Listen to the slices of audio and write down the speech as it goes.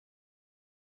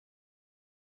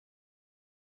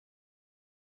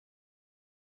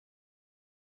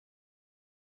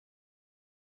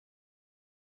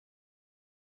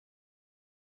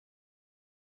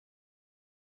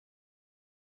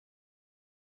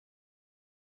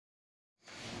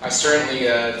I certainly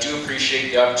do appreciate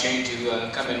the opportunity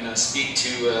to come and speak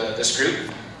to this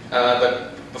group.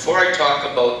 But before I talk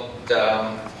about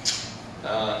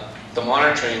the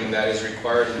monitoring that is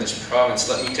required in this province,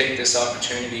 let me take this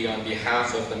opportunity on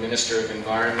behalf of the Minister of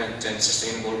Environment and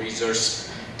Sustainable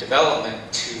Resource Development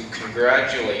to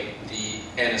congratulate the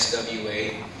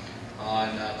NSWA on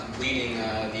completing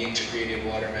the Integrated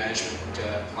Water Management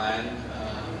Plan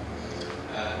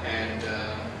and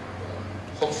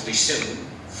hopefully soon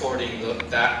forwarding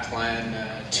that plan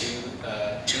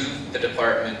to the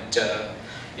department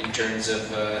in terms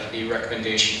of a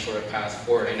recommendation for a path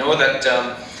forward. I know that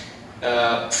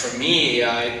for me,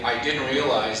 I didn't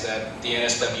realize that the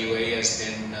NSWA has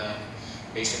been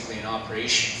basically in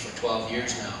operation for 12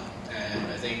 years now, and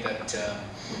I think that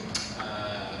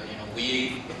you know,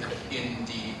 we in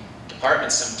the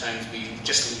department sometimes we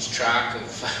just lose track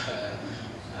of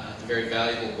the very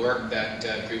valuable work that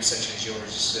groups such as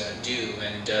yours do,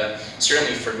 and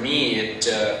certainly for me it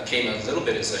came a little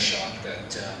bit as a shock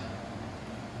that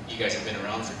you guys have been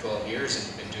around for 12 years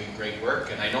and been doing great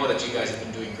work, and I know that you guys have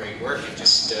been doing great work. It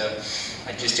just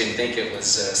I just didn't think it was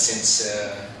since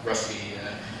roughly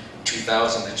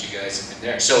 2000 that you guys have been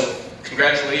there. So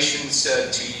congratulations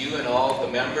to you and all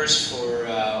the members for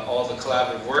all the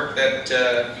collaborative work that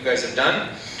you guys have done.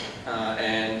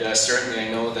 And certainly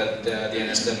I know that the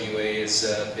NSWA has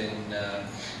been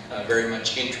very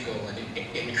much integral in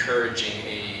encouraging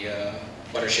a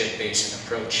watershed basin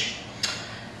approach.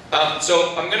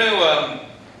 So I'm going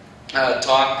to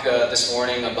talk this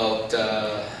morning about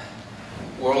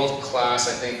world-class,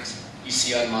 I think you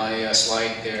see on my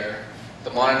slide there, the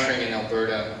monitoring in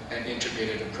Alberta and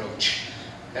integrated approach.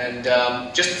 And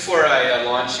just before I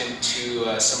launch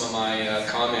into some of my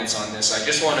comments on this, I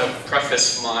just want to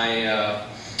preface my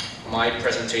my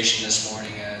presentation this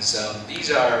morning as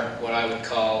these are what I would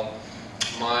call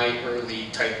my early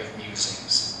type of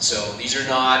musings. So these are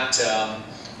not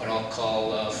what I'll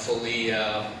call fully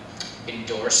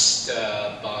endorsed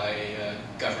by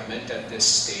government at this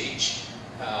stage.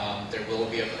 There will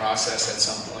be a process at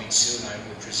some point soon, I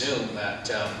would presume, that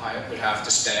I would have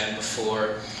to stand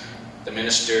before the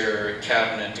Minister,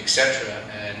 Cabinet, etc.,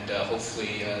 and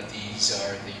hopefully these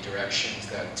are the directions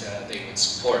that they would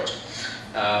support.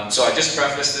 So I just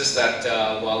preface this that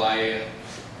while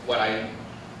what I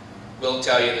will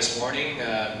tell you this morning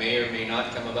may or may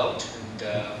not come about, and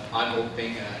I'm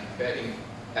hoping and betting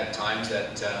at times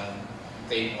that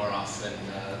they more often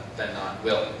than not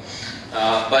will.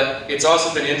 But it's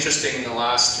also been interesting in the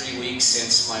last 3 weeks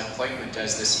since my appointment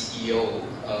as the CEO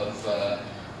of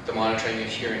the monitoring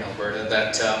here in Alberta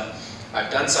that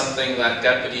I've done something that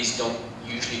deputies don't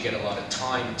usually get a lot of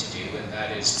time to do, and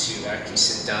that is to actually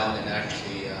sit down and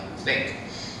actually think.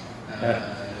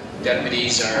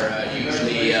 Deputies are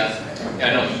usually,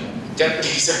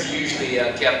 deputies are usually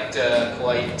kept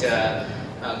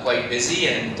quite busy,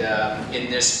 and in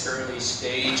this early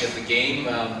stage of the game,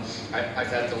 I've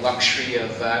had the luxury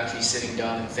of actually sitting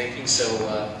down and thinking. So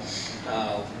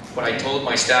what I told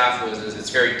my staff was it's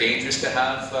very dangerous to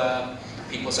have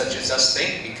people such as us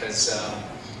think, because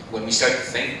when we start to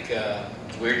think,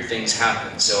 weird things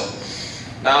happen. So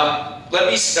let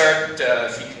me start,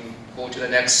 if you can go to the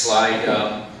next slide.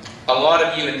 A lot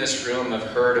of you in this room have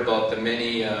heard about the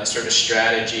many sort of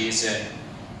strategies and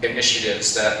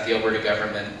initiatives that the Alberta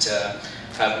government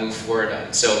have moved forward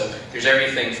on. So there's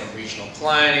everything from regional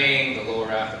planning, the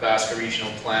Lower Athabasca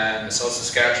Regional Plan, the South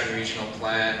Saskatchewan Regional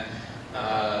Plan,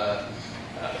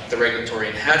 the Regulatory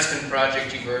Enhancement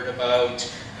Project you've heard about.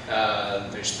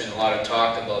 There's been a lot of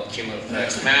talk about cumulative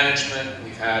effects management.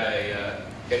 We've had an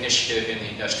initiative in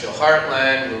the Industrial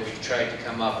Heartland where we've tried to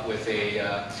come up with a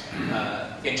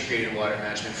integrated water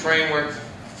management framework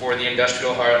for the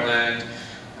Industrial Heartland.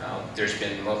 There's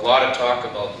been a lot of talk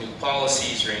about new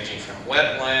policies ranging from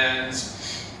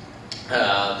wetlands.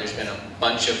 There's been a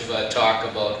bunch of talk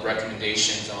about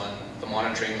recommendations on the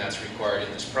monitoring that's required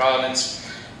in this province.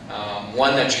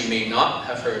 One that you may not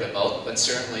have heard about, but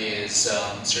certainly is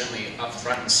certainly up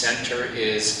front and center,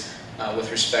 is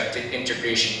with respect to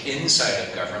integration inside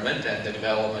of government and the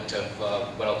development of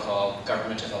what I'll call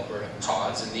Government of Alberta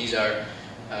pods. And these are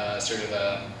sort of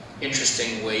a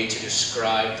interesting way to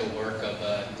describe the work of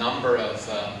a number of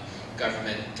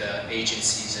government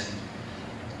agencies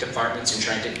and departments in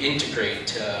trying to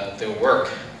integrate their work.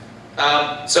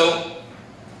 So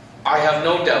I have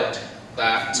no doubt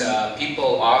that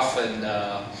people often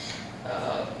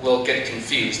will get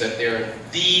confused that there are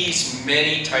these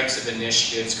many types of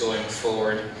initiatives going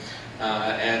forward.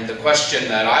 And the question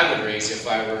that I would raise if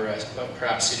I were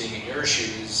perhaps sitting in your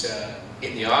shoes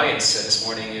in the audience this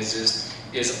morning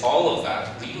is all of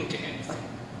that leading to anything?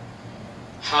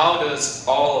 how does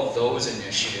all of those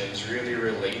initiatives really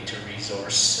relate to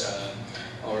resource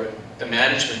or the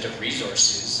management of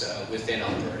resources within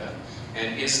Alberta?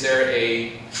 And is there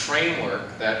a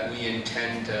framework that we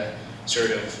intend to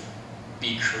sort of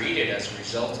be created as a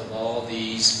result of all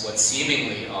these, what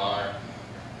seemingly are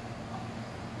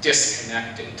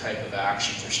disconnected type of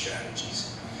actions or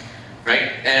strategies,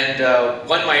 right? And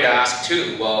one might ask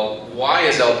too, well, why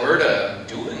is Alberta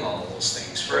doing all of those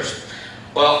things? First,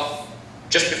 well,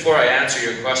 just before I answer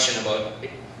your question about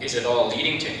is it all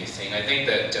leading to anything, I think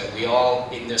that we all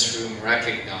in this room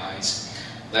recognize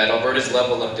that Alberta's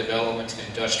level of development and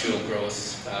industrial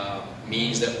growth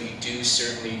means that we do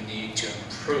certainly need to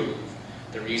improve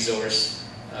the resource,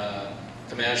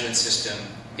 the management system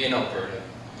in Alberta.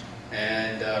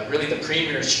 And really the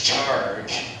Premier's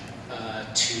charge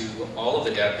to all of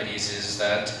the deputies is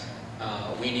that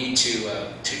we need to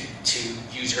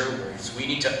use her words, we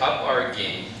need to up our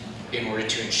game in order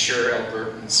to ensure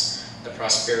Albertans the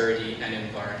prosperity and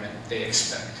environment they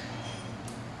expect.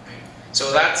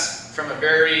 So that's from a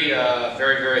very,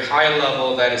 very high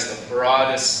level, that is the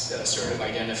broadest sort of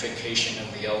identification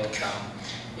of the outcome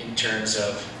in terms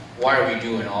of why are we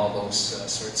doing all those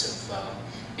sorts of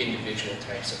individual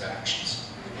types of actions.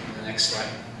 The next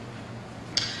slide.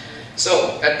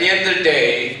 So at the end of the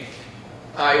day,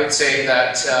 I would say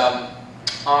that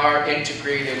our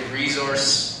integrated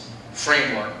resource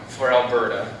framework for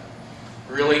Alberta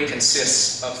really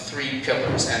consists of 3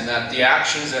 pillars, and that the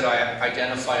actions that I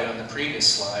identified on the previous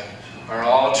slide are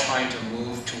all trying to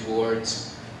move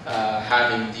towards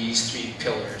having these 3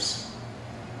 pillars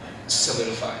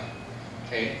solidified.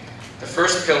 Okay? The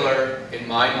first pillar, in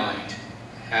my mind,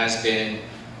 has been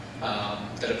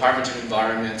the Department of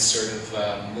Environment's sort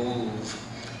of move,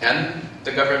 and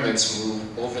the government's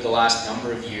move over the last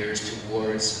number of years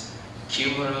towards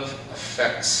cumulative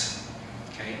effects,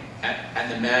 okay,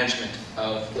 and the management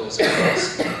of those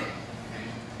effects. Okay?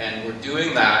 And we're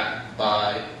doing that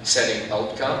by setting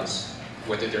outcomes,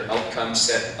 whether they're outcomes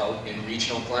set out in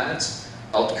regional plans,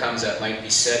 outcomes that might be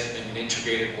set in an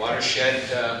integrated watershed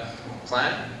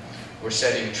plan. We're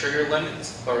setting trigger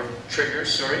limits, or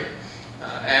triggers, sorry,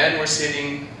 and we're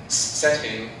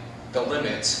setting the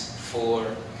limits for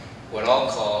what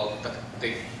I'll call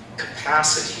the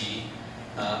capacity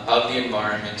of the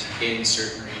environment in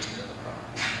certain regions of the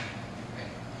province. Okay.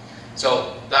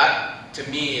 So that, to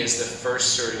me, is the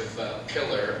first sort of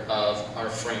pillar of our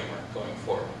framework going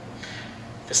forward.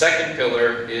 The second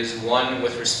pillar is one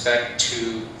with respect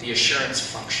to the assurance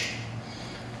function.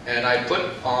 And I put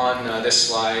on this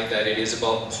slide that it is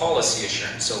about policy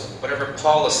assurance. So whatever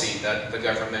policy that the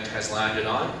government has landed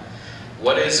on,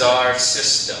 what is our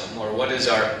system, or what is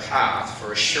our path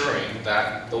for assuring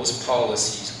that those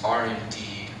policies are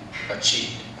indeed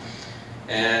achieved?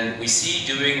 And we see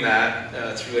doing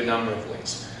that through a number of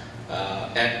ways.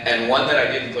 And one that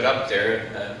I didn't put up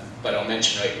there, but I'll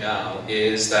mention right now,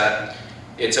 is that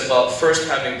it's about first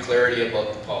having clarity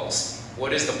about the policy.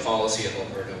 What is the policy of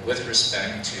Alberta with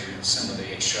respect to some of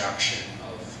the extraction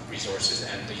of resources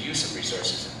and the use of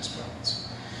resources in this province?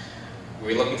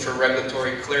 We're looking for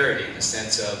regulatory clarity in the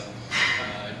sense of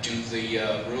do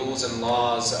the rules and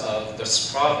laws of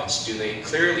this province, do they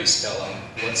clearly spell out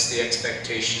what's the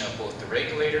expectation of both the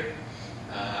regulator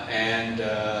and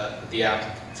the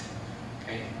applicant?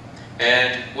 Okay?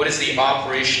 And what is the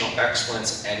operational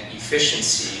excellence and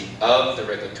efficiency of the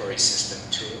regulatory system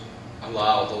to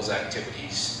allow those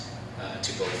activities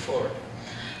to go forward?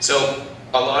 So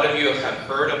a lot of you have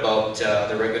heard about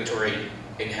the Regulatory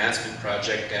Enhancement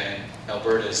Project and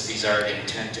Alberta's desired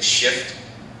intent to shift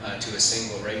to a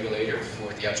single regulator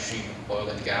for the upstream oil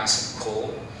and gas and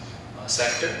coal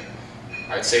sector.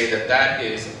 I'd say that that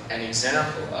is an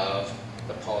example of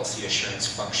the policy assurance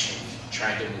function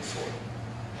trying to move forward.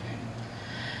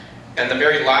 And the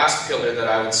very last pillar that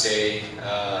I would say,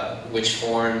 which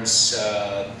forms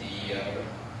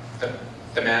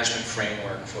the management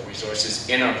framework for resources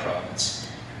in our province,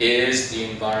 is the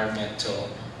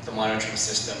the monitoring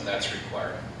system that's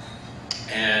required.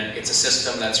 And it's a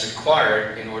system that's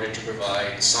required in order to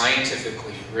provide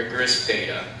scientifically rigorous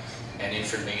data and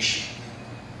information.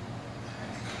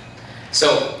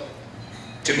 So,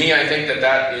 to me, I think that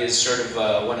that is sort of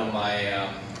one of my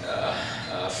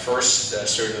first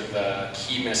sort of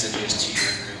key messages to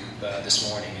your group this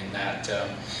morning, in that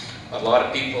a lot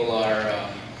of people are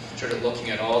sort of looking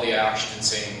at all the action and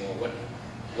saying, well,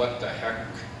 what the heck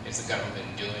is the government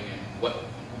doing, and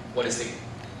what is it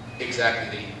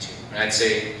exactly leading to? And I'd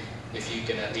say if you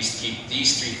can at least keep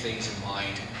these 3 things in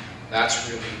mind, that's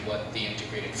really what the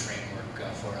integrated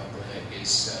framework for Alberta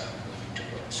is moving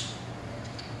towards.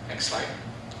 Next slide.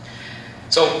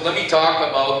 So let me talk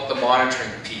about the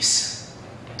monitoring piece.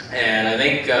 And I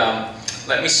think,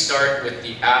 let me start with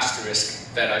the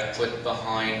asterisk that I've put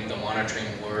behind the monitoring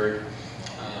word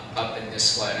up in this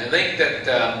slide. And I think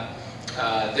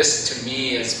that this to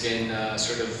me has been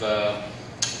sort of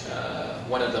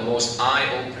one of the most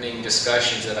eye-opening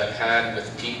discussions that I've had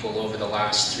with people over the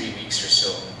last 3 weeks or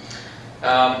so.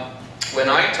 When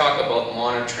I talk about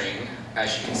monitoring,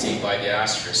 as you can see by the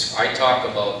asterisk,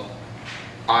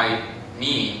 I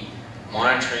mean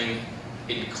monitoring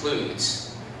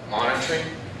includes monitoring,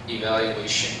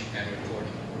 evaluation, and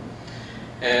reporting.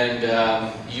 And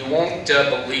you won't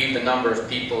believe the number of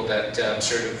people that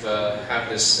sort of have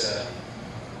this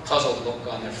puzzled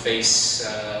look on their face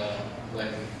when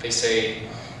they say,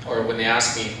 or when they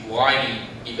ask me, why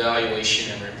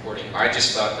evaluation and reporting? I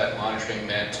just thought that monitoring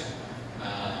meant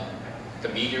the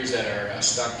meters that are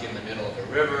stuck in the middle of a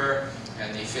river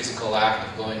and the physical act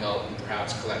of going out and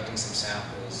perhaps collecting some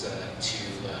samples to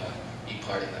be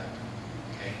part of that.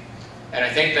 Okay? And I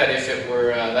think that if it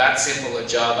were that simple a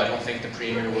job, I don't think the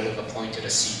Premier would have appointed a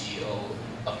CEO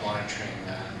of monitoring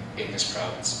in this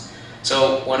province.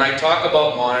 So when I talk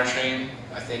about monitoring,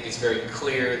 I think it's very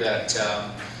clear that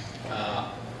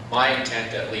my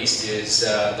intent, at least, is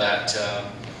that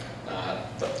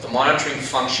the monitoring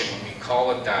function, when we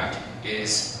call it that,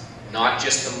 is not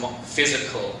just the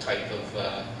physical type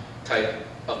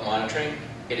of monitoring.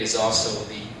 It is also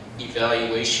the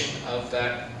evaluation of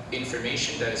that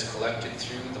information that is collected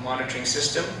through the monitoring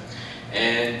system,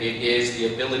 and it is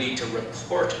the ability to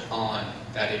report on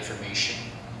that information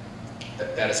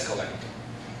that is collected.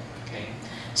 Okay,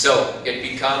 so it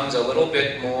becomes a little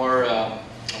bit more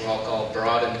what I'll call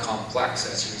broad and complex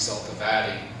as a result of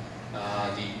adding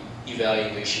the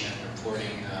evaluation and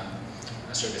reporting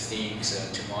sort of themes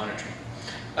to monitoring.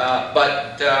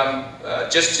 But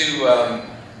just to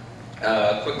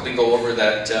quickly go over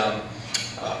that,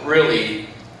 really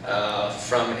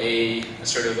from a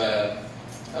sort of a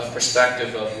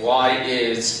perspective of why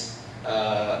is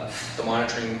the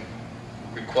monitoring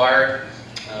required,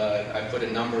 I put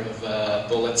a number of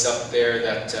bullets up there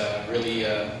that really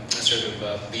sort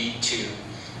of lead to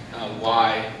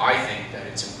why I think that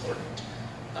it's important.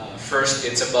 First,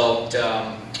 it's about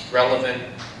relevant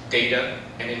data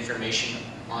and information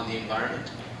on the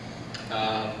environment.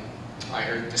 I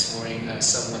heard this morning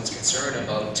someone's concern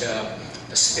about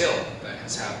the spill that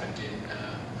has happened in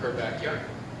her backyard.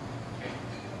 Okay.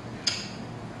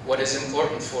 What is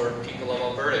important for people of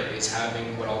Alberta is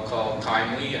having what I'll call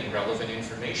timely and relevant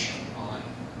information on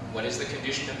what is the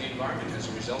condition of the environment as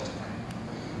a result of that.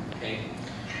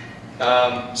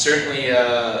 Okay. Certainly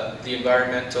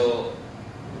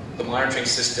the monitoring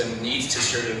system needs to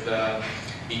sort of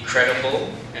be credible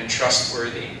and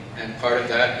trustworthy, and part of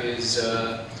that is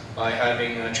by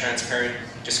having a transparent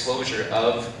disclosure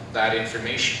of that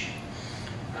information.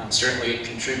 Certainly it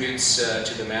contributes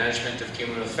to the management of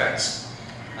cumulative effects,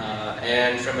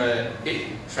 and from a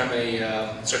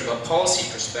sort of a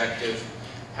policy perspective,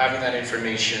 having that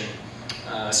information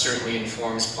certainly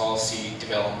informs policy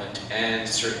development and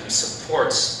certainly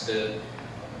supports the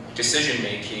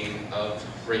decision-making of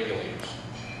regulators.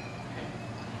 Okay.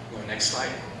 Go next slide.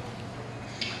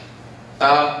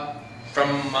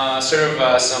 From sort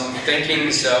of some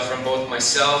thinkings from both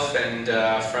myself and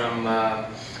from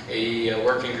a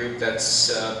working group that's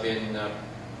been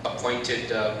appointed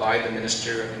by the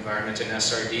Minister of Environment and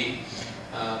SRD,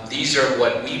 these are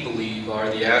what we believe are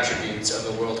the attributes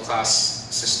of a world-class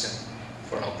system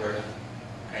for Alberta.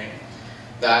 Okay?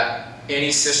 That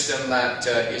any system that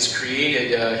is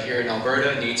created here in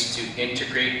Alberta needs to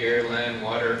integrate air, land,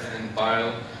 water, and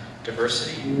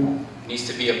biodiversity. It needs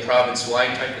to be a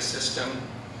province-wide type of system.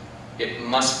 It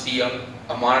must be a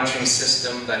monitoring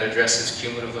system that addresses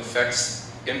cumulative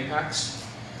effects impacts.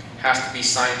 It has to be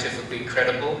scientifically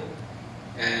credible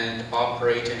and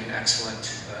operate in an excellent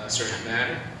sort of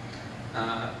manner.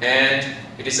 And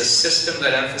it is a system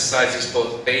that emphasizes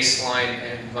both baseline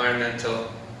and environmental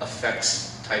effects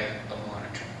type of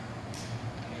monitoring.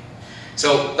 Okay.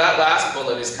 So that last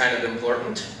bullet is kind of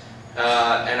important,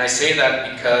 and I say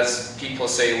that because people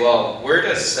say, well, where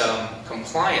does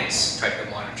compliance type of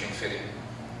monitoring fit in?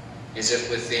 Is it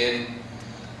within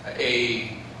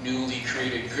a newly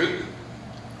created group,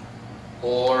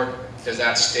 or does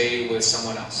that stay with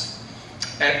someone else?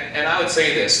 And I would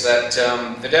say this, that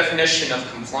the definition of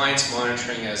compliance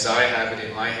monitoring as I have it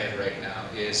in my head right now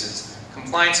is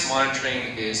compliance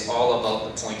monitoring is all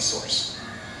about the point source.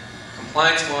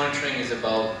 Compliance monitoring is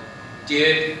about,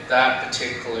 did that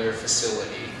particular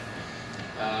facility,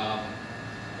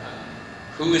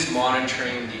 who is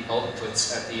monitoring the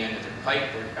outputs at the end of their pipe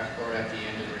or at the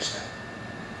end of their step?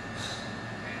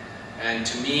 And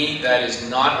to me, that is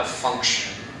not a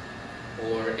function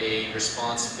or a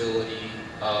responsibility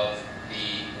of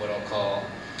the, what I'll call,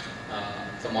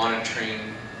 the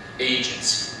monitoring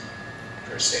agency,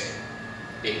 per se.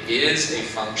 It is a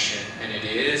function and it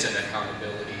is an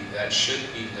accountability that should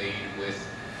be laid with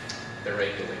the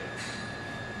regulator.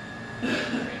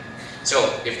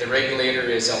 So, if the regulator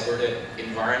is Alberta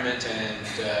Environment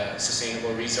and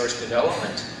Sustainable Resource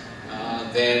Development,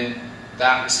 then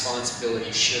that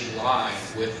responsibility should lie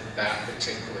with that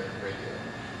particular regulator.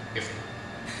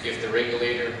 If the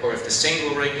regulator, or if the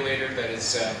single regulator that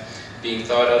is being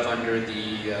thought of under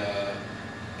the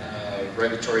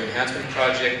Regulatory Enhancement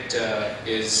Project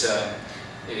is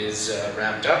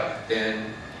ramped up,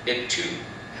 then it too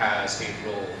has a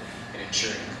role in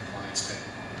ensuring compliance type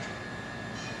of monitoring.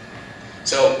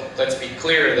 So let's be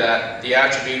clear that the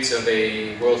attributes of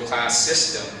a world-class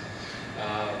system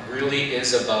really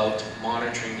is about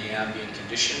monitoring the ambient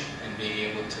condition and being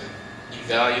able to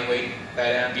evaluate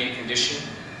that ambient condition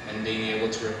and being able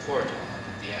to report on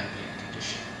the ambient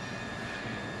condition.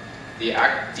 The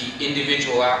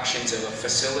individual actions of a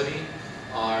facility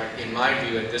are, in my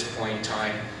view at this point in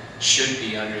time, should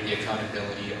be under the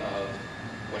accountability of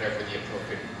whatever the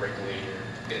appropriate regulator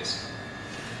is.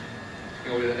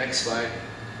 Go to the next slide.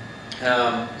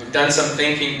 We've done some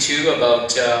thinking too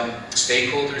about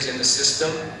stakeholders in the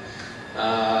system.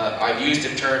 I've used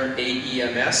the term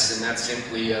AEMS, and that's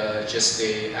simply just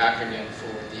an acronym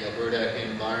for the Alberta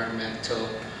Environmental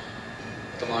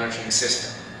Monitoring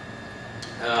System.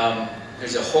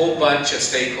 There's a whole bunch of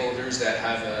stakeholders that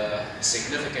have a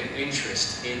significant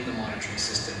interest in the monitoring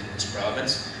system in this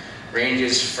province.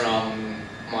 Ranges from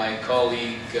my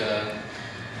colleague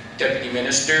deputy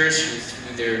ministers who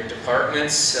through their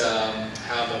departments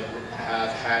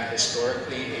have had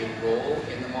historically a role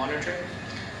in the monitoring.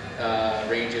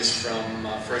 Ranges from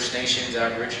First Nations,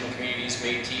 Aboriginal communities,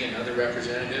 Métis and other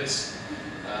representatives,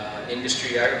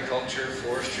 industry, agriculture,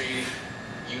 forestry,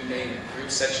 you name it,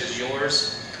 groups such as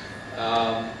yours.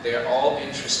 They're all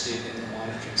interested in the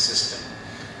monitoring system.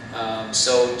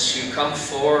 So to come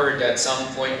forward at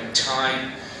some point in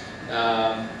time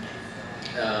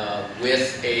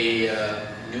with a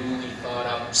newly thought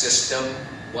up system,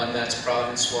 one that's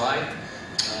province-wide,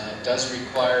 does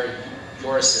require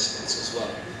your assistance as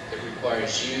well. It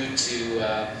requires you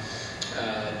to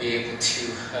be able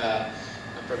to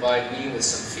provide me with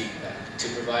some feedback, to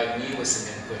provide me with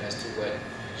some input as to what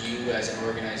you as an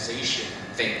organization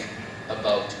think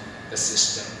about the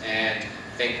system and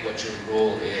think what your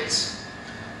role is.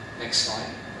 Next slide.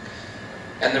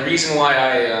 And the reason why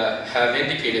I have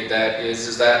indicated that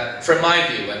is that, from my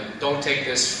view, and don't take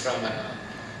this from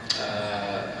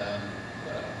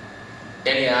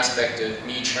any aspect of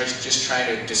me just trying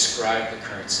to describe the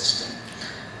current system.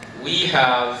 We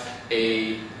have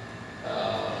a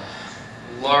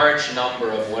large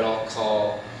number of what I'll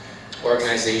call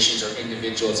organizations or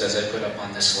individuals, as I put up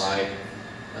on this slide,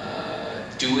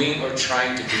 doing or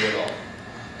trying to do it all.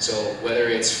 So whether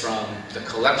it's from the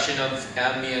collection of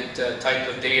ambient type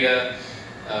of data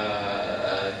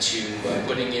to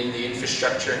putting in the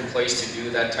infrastructure in place to do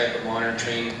that type of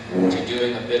monitoring, to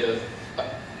doing a bit of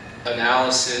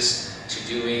analysis, to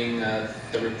doing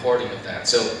the reporting of that.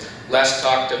 So Les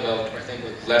talked about, or I think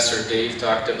Les or Dave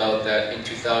talked about that in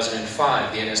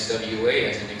 2005, the NSWA,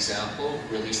 as an example,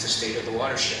 released the State of the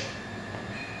Watershed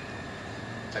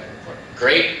type of report.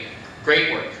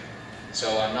 Great work.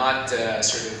 So I'm not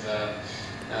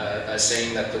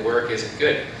saying that the work isn't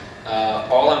good.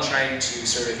 All I'm trying to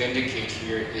sort of indicate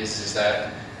here is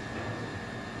that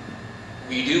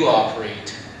we do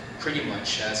operate pretty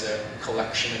much as a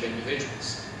collection of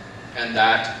individuals, and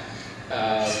that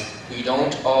we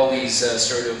don't always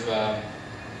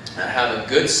have a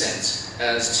good sense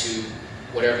as to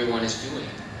what everyone is doing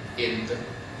in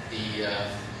the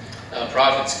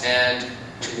province, and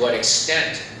to what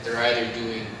extent they're either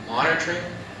doing monitoring,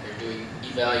 they're doing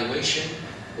evaluation,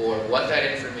 or what that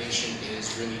information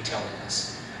is really telling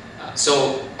us.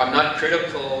 So I'm not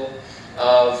critical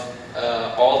of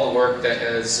all the work that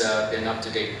has been up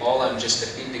to date. All I'm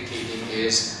just indicating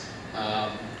is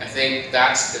I think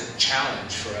that's the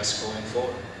challenge for us going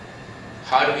forward.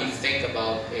 How do we think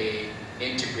about an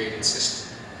integrated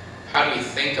system? How do we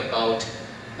think about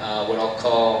what I'll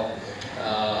call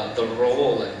the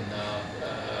role and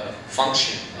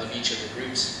function of each of the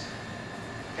groups?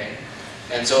 Okay?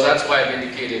 And so that's why I've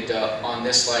indicated on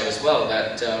this slide as well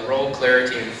that role,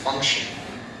 clarity, and function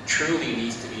truly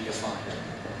needs to be defined.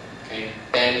 Okay?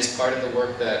 And is part of the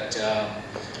work that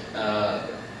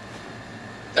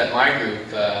that my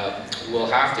group will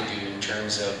have to do in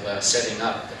terms of setting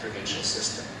up the provincial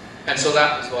system. And so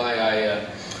that was why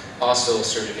also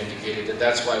sort of indicated that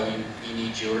that's why we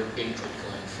need your input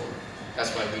going forward.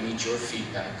 That's why we need your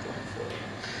feedback going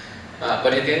forward.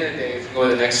 But at the end of the day, if we go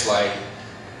to the next slide,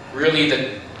 really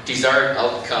the desired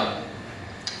outcome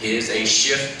is a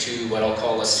shift to what I'll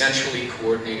call a centrally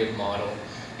coordinated model,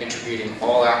 integrating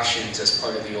all actions as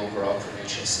part of the overall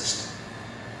provincial system.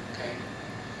 Okay?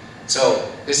 So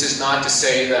this is not to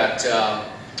say that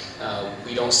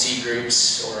we don't see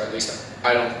groups, or at least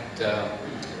I don't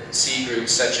see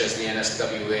groups such as the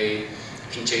NSWA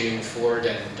continuing forward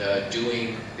and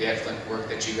doing the excellent work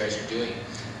that you guys are doing.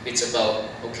 It's about,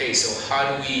 okay, so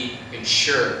how do we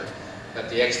ensure that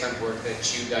the excellent work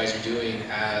that you guys are doing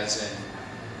as an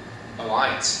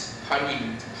alliance, how do we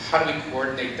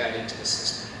coordinate that into the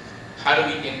system? How do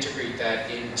we integrate that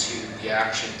into the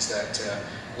actions that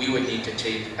we would need to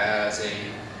take as a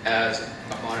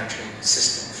monitoring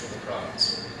system for the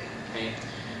province? Okay?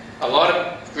 A lot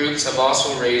of groups have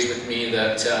also raised with me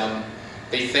that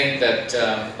they think that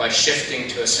by shifting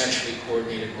to a centrally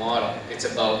coordinated model, it's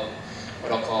about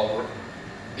what I'll call,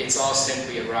 it's all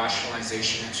simply a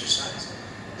rationalization exercise.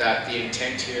 That the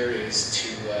intent here is to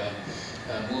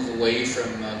move away from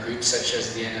groups such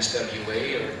as the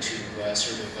NSWA, or to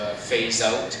sort of phase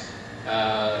out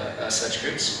such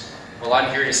groups. Well,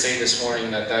 I'm here to say this morning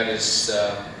that that is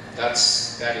the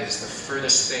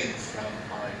furthest thing from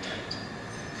our intent.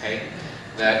 Okay,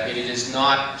 that it is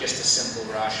not just a simple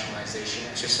rationalization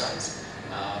exercise,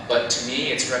 but to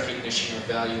me, it's recognition of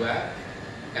value add,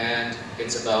 and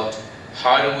it's about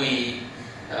how do we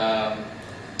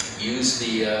use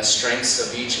the strengths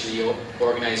of each of the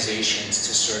organizations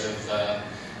to sort of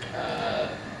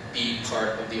be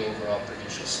part of the overall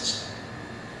provincial system.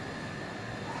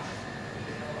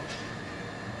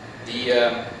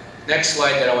 The next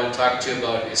slide that I want to talk to you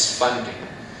about is funding.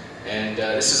 And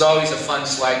this is always a fun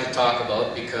slide to talk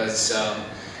about because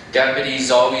deputies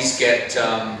always get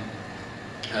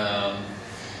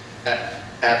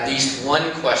at least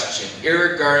one question,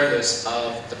 irregardless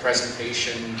of the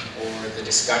presentation or the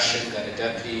discussion that a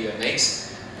deputy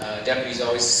makes. Deputies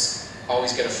always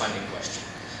get a funding question.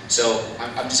 So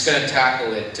I'm just going to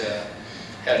tackle it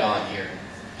head on here.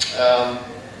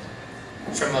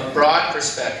 From a broad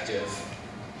perspective,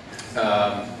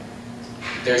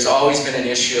 there's always been an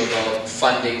issue about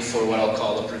funding for what I'll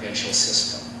call the provincial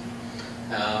system.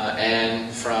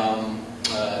 And from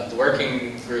the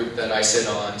working group that I sit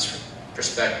on's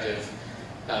perspective,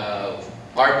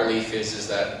 our belief is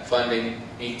that funding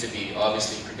needs to be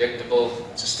obviously predictable,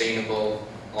 sustainable,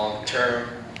 long-term.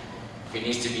 It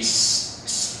needs to be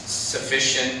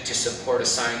sufficient to support a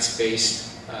science-based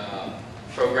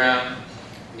program.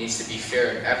 It needs to be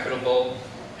fair and equitable,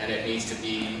 and it needs to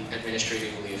be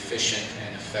administratively efficient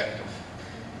and effective.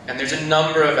 And there's a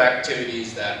number of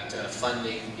activities that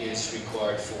funding is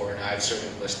required for, and I've sort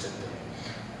of listed them.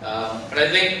 But I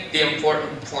think the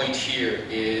important point here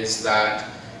is that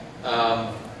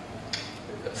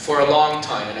for a long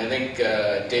time, and I think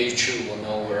Dave True will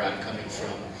know where I'm coming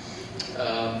from,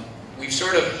 we've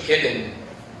sort of hidden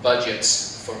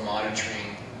budgets for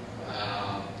monitoring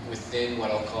within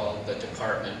what I'll call the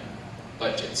department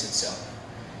budgets itself.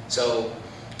 So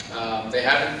they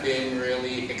haven't been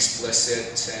really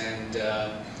explicit, and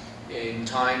in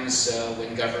times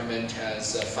when government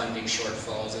has funding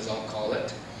shortfalls, as I'll call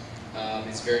it,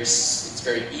 it's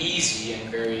very easy and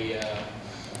very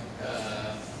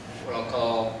what I'll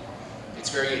call, it's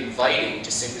very inviting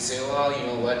to simply say, well, you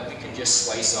know what, we can just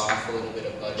slice off a little bit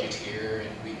of budget here,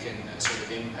 and we can sort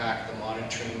of impact the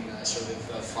monitoring sort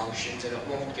of functions, and it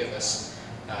won't give us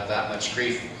that much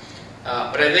grief.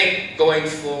 But I think going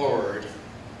forward,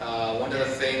 one of the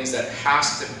things that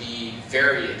has to be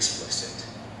very explicit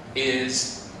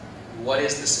is what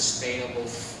is the sustainable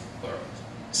or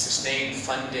sustained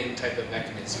funding type of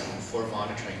mechanism for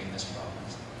monitoring in this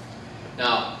province.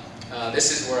 Now,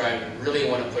 this is where I really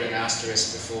want to put an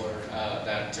asterisk before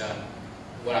that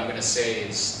what I'm going to say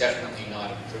is definitely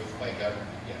not approved by government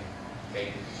yet.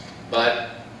 Okay? But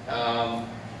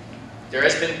there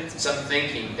has been some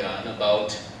thinking done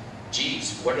about,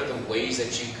 geez, what are the ways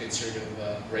that you could sort of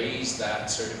raise that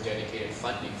sort of dedicated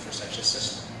funding for such a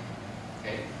system?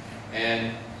 Okay?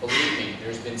 And believe me,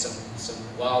 there's been some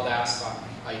wild-ass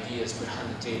ideas put on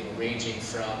the table, ranging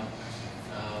from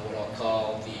what I'll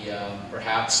call the,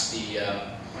 perhaps the,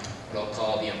 what I'll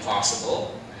call the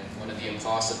impossible. And one of the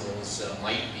impossibles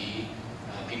might be,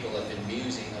 people have been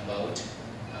musing about,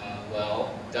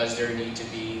 well, does there need to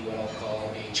be what I'll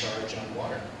call a charge on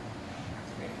water?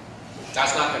 Okay.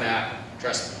 That's not going to happen,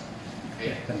 trust me.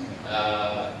 Okay.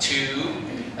 Two,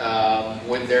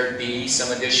 would there be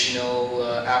some additional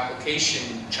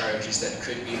application charges that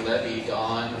could be levied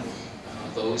on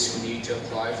those who need to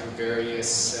apply for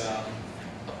various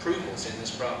approvals in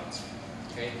this province.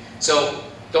 Okay? So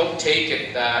don't take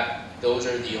it that those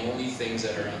are the only things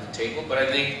that are on the table, but I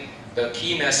think the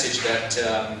key message that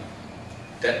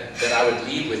that I would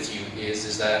leave with you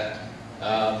is that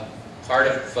part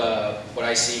of what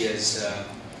I see as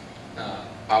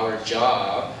our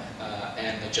job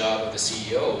and the job of the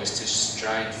CEO is to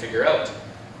try and figure out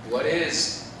what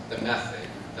is the method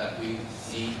that we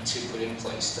need to put in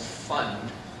place to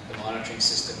fund the monitoring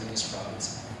system in this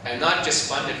province. And not just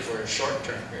fund it for a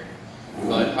short-term period,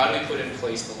 but how do we put in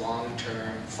place the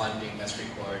long-term funding that's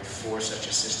required for such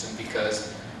a system,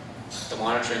 because the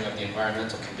monitoring of the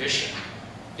environmental condition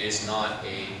is not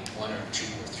a 1 or 2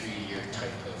 or 3 year type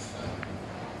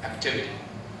of activity.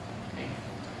 Okay.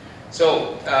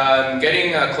 So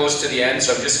getting close to the end,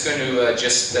 so I'm just going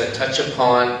to touch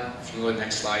upon, if you can go to the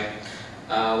next slide,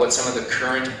 what some of the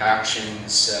current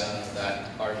actions that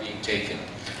are being taken.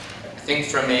 I think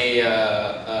from a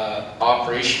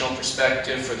operational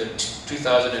perspective for the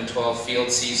 2012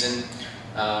 field season,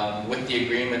 with the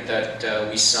agreement that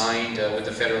we signed with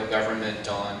the federal government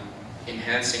on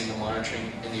enhancing the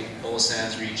monitoring in the oil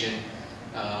sands region,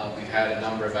 we've had a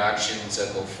number of actions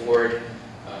go forward.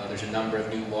 There's a number of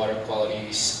new water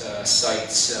quality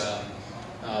sites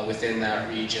within that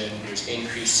region. There's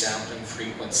increased sampling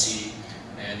frequency,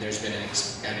 and there's been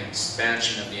an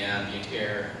expansion of the ambient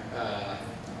air,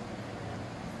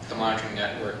 the monitoring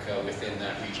network within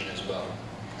that region as well.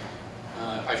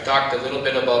 I've talked a little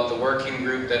bit about the working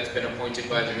group that's been appointed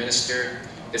by the Minister.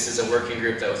 This is a working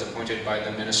group that was appointed by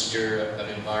the Minister of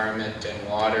Environment and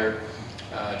Water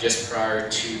just prior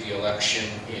to the election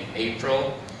in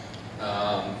April.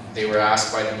 They were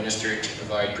asked by the Minister to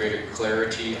provide greater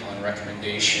clarity on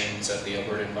recommendations of the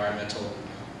Alberta Environmental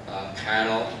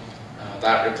Panel.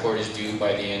 That report is due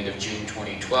by the end of June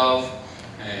 2012,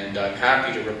 and I'm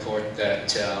happy to report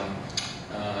that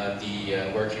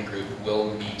the working group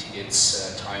will meet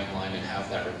its timeline and have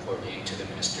that report into the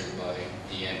Minister by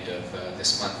the end of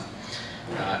this month.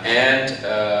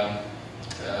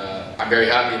 I'm very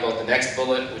happy about the next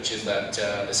bullet, which is that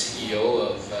the CEO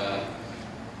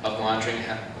of monitoring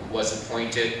was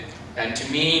appointed. And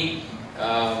to me,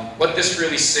 what this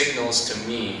really signals to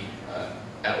me,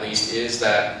 at least, is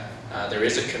that there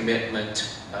is a commitment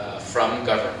from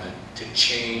government to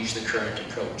change the current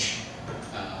approach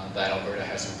that Alberta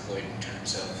has employed in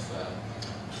terms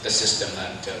of the system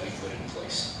that we put in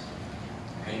place.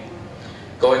 Okay.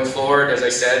 Going forward, as I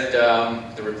said,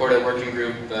 the report of the working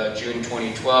group, June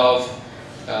 2012,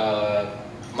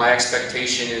 my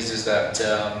expectation is that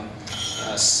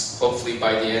hopefully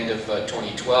by the end of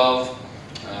 2012,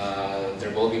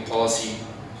 there will be policy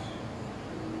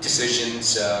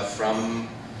decisions from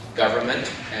government,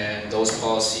 and those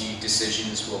policy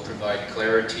decisions will provide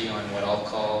clarity on what I'll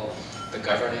call the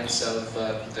governance of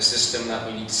the system that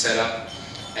we need to set up,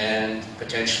 and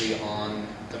potentially on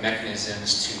the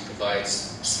mechanisms to provide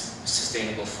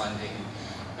sustainable funding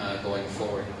going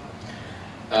forward.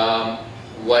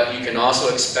 What you can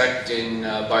also expect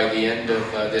by the end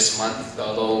of this month,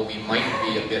 although we might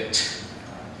be a bit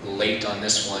late on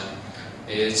this one,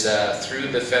 is through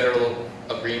the federal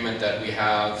agreement that we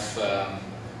have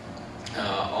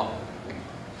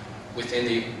within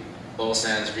the oil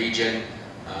sands region.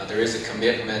 There is a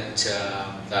commitment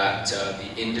that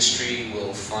the industry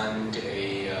will fund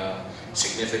a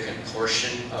significant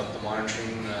portion of the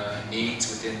monitoring needs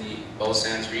within the oil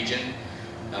sands region.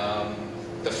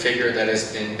 The figure that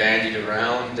has been bandied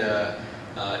around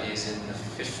is in the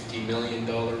 $50 million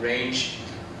range.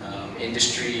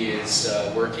 Industry is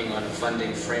working on a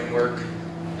funding framework.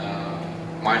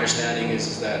 My understanding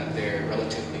is that they're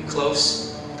relatively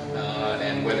close,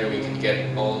 and whether we can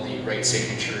get all the right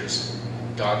signatures,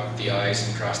 dot the I's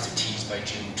and cross the T's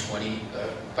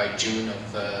by June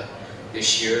of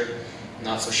this year.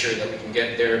 Not so sure that we can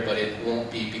get there, but it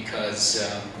won't be because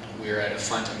we're at a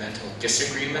fundamental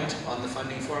disagreement on the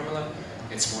funding formula.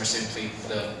 It's more simply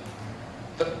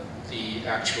the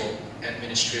actual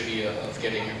administrivia of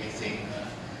getting everything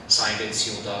signed and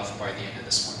sealed off by the end of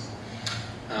this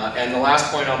month. And the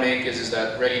last point I'll make is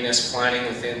that readiness planning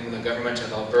within the government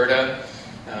of Alberta,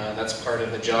 that's part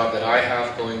of the job that I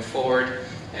have going forward,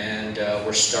 and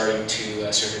we're starting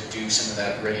to sort of do some of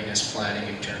that readiness planning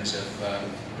in terms of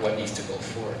what needs to go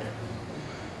forward.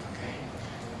 Okay.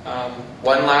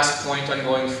 One last point on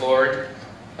going forward,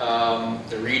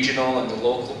 the regional and the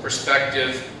local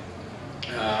perspective.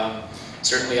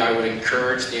 Certainly I would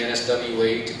encourage the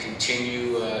NSWA to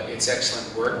continue its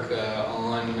excellent work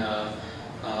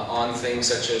on things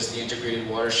such as the Integrated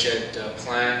Watershed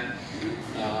Plan.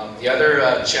 The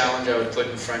other challenge I would put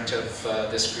in front of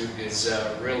this group is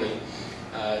really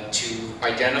to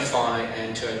identify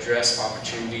and to address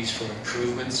opportunities for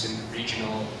improvements in the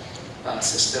regional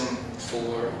system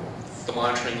for the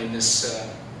monitoring in this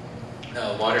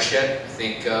watershed. I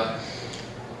think a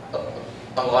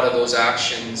lot of those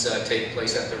actions take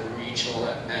place at the regional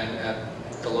and at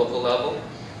the local level.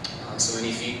 So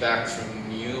any feedback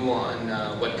from you on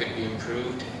what could be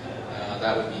improved,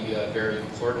 that would be very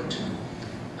important.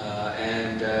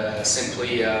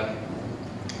 Simply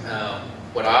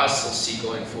what I also see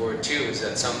going forward too is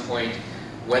at some point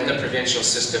when the provincial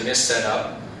system is set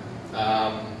up,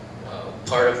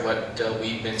 part of what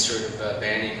we've been sort of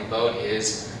bandying about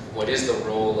is what is the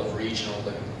role of regional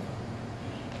and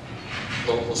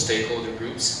local stakeholder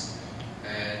groups.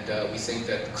 And we think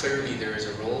that clearly there is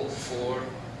a role for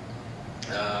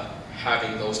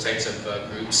having those types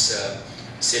of groups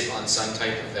sit on some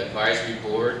type of advisory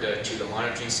board to the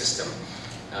monitoring system.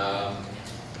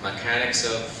 Mechanics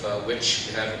of which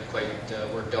we haven't quite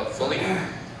worked out fully,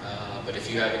 but if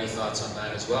you have any thoughts on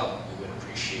that as well, we would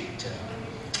appreciate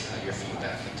your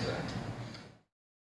feedback into that.